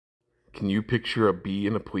Can you picture a bee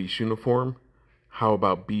in a police uniform? How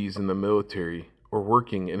about bees in the military or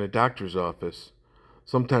working in a doctor's office?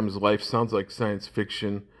 Sometimes life sounds like science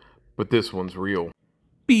fiction, but this one's real.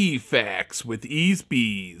 Bee facts with Ease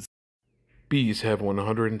Bees. Bees have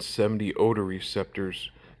 170 odor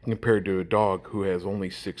receptors compared to a dog who has only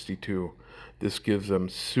 62. This gives them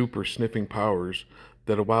super sniffing powers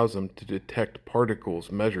that allows them to detect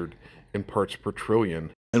particles measured in parts per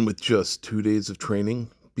trillion. And with just 2 days of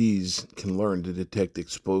training, bees can learn to detect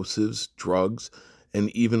explosives, drugs, and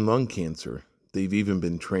even lung cancer. They've even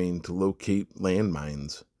been trained to locate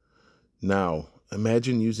landmines. Now,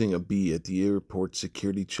 imagine using a bee at the airport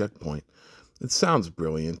security checkpoint. It sounds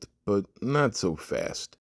brilliant, but not so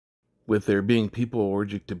fast. With there being people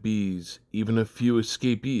allergic to bees, even a few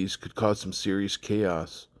escapees could cause some serious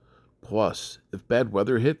chaos. Plus, if bad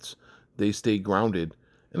weather hits, they stay grounded,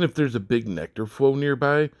 and if there's a big nectar flow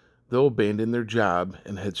nearby, they'll abandon their job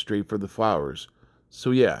and head straight for the flowers.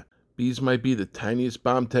 So yeah, bees might be the tiniest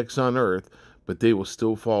bomb techs on Earth, but they will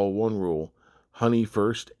still follow one rule: honey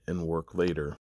first and work later.